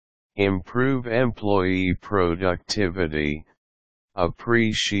Improve employee productivity,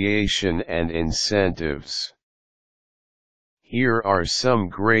 appreciation and incentives. Here are some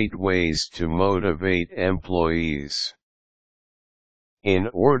great ways to motivate employees. In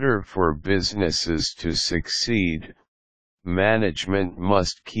order for businesses to succeed, management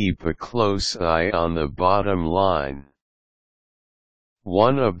must keep a close eye on the bottom line.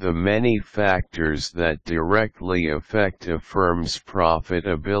 One of the many factors that directly affect a firm's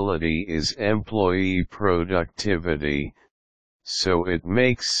profitability is employee productivity, so it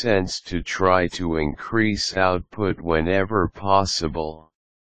makes sense to try to increase output whenever possible.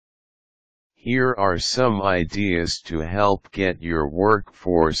 Here are some ideas to help get your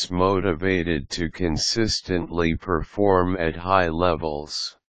workforce motivated to consistently perform at high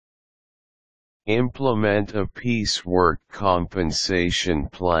levels. Implement a piecework compensation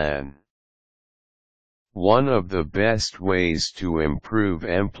plan. One of the best ways to improve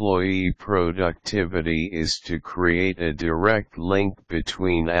employee productivity is to create a direct link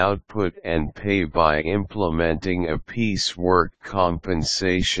between output and pay by implementing a piecework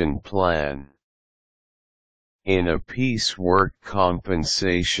compensation plan. In a piecework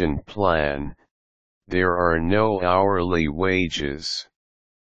compensation plan, there are no hourly wages.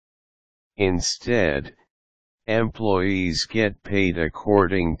 Instead, employees get paid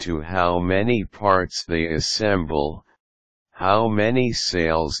according to how many parts they assemble, how many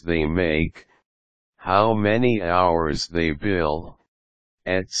sales they make, how many hours they bill,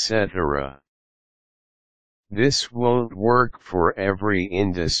 etc. This won't work for every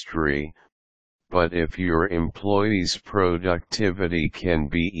industry, but if your employees' productivity can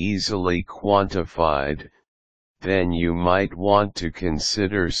be easily quantified, then you might want to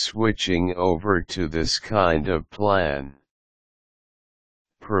consider switching over to this kind of plan.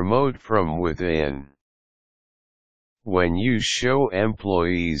 Promote from within. When you show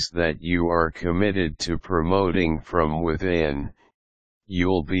employees that you are committed to promoting from within,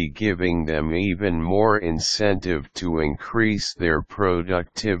 you'll be giving them even more incentive to increase their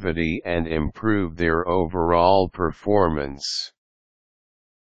productivity and improve their overall performance.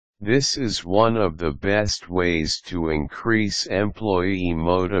 This is one of the best ways to increase employee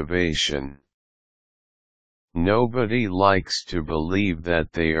motivation. Nobody likes to believe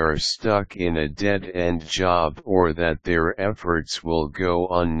that they are stuck in a dead-end job or that their efforts will go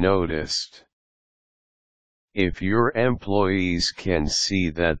unnoticed. If your employees can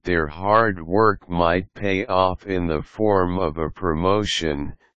see that their hard work might pay off in the form of a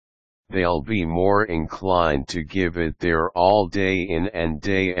promotion, they'll be more inclined to give it their all day in and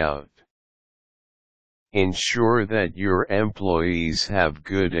day out. Ensure that your employees have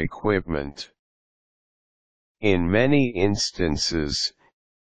good equipment. In many instances,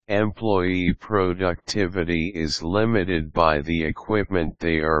 employee productivity is limited by the equipment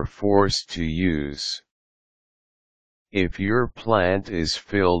they are forced to use. If your plant is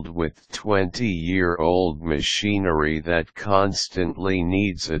filled with 20-year-old machinery that constantly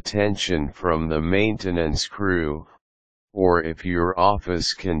needs attention from the maintenance crew, or if your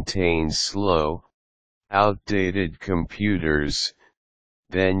office contains slow, outdated computers,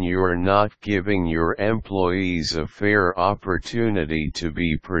 then you're not giving your employees a fair opportunity to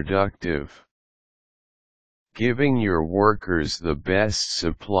be productive. Giving your workers the best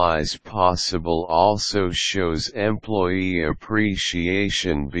supplies possible also shows employee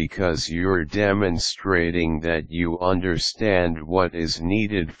appreciation because you're demonstrating that you understand what is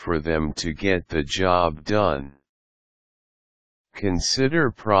needed for them to get the job done. Consider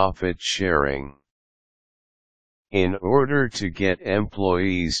profit sharing. In order to get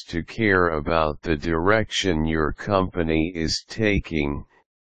employees to care about the direction your company is taking,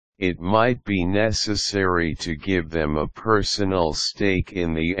 it might be necessary to give them a personal stake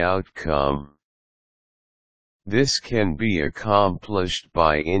in the outcome. This can be accomplished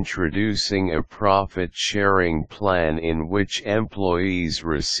by introducing a profit-sharing plan in which employees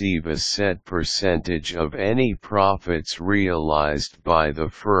receive a set percentage of any profits realized by the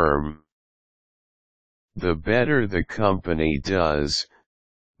firm. The better the company does,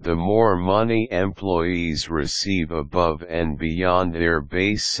 the more money employees receive above and beyond their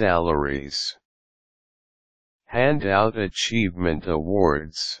base salaries. Hand out achievement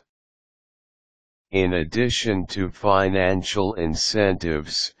awards. In addition to financial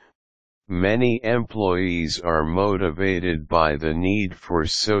incentives, many employees are motivated by the need for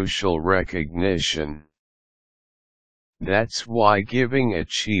social recognition. That's why giving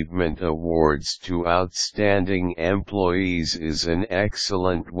achievement awards to outstanding employees is an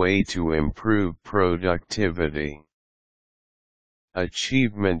excellent way to improve productivity.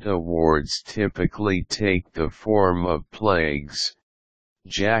 Achievement awards typically take the form of plaques,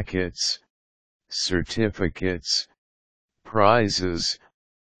 jackets, certificates, prizes,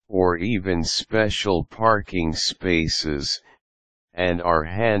 or even special parking spaces, and are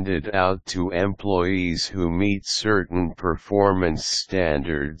handed out to employees who meet certain performance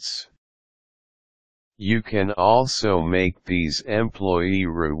standards. You can also make these employee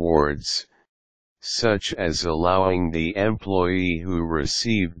rewards, such as allowing the employee who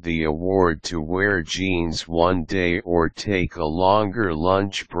received the award to wear jeans one day or take a longer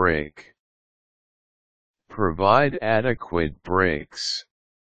lunch break. Provide adequate breaks.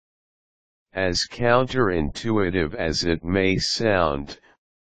 As counterintuitive as it may sound,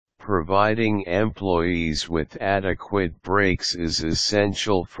 providing employees with adequate breaks is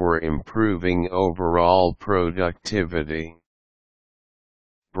essential for improving overall productivity.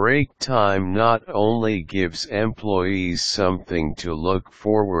 Break time not only gives employees something to look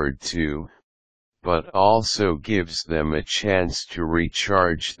forward to, but also gives them a chance to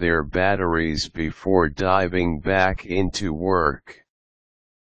recharge their batteries before diving back into work.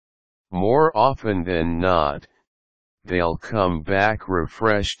 More often than not, they'll come back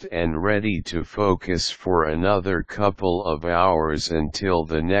refreshed and ready to focus for another couple of hours until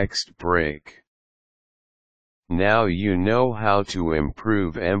the next break. Now you know how to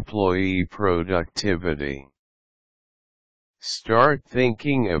improve employee productivity. Start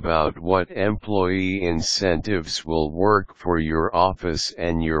thinking about what employee incentives will work for your office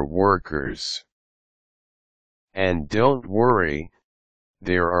and your workers. And don't worry,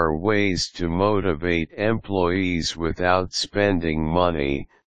 there are ways to motivate employees without spending money,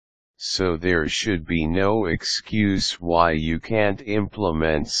 so there should be no excuse why you can't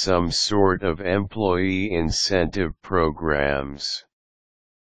implement some sort of employee incentive programs.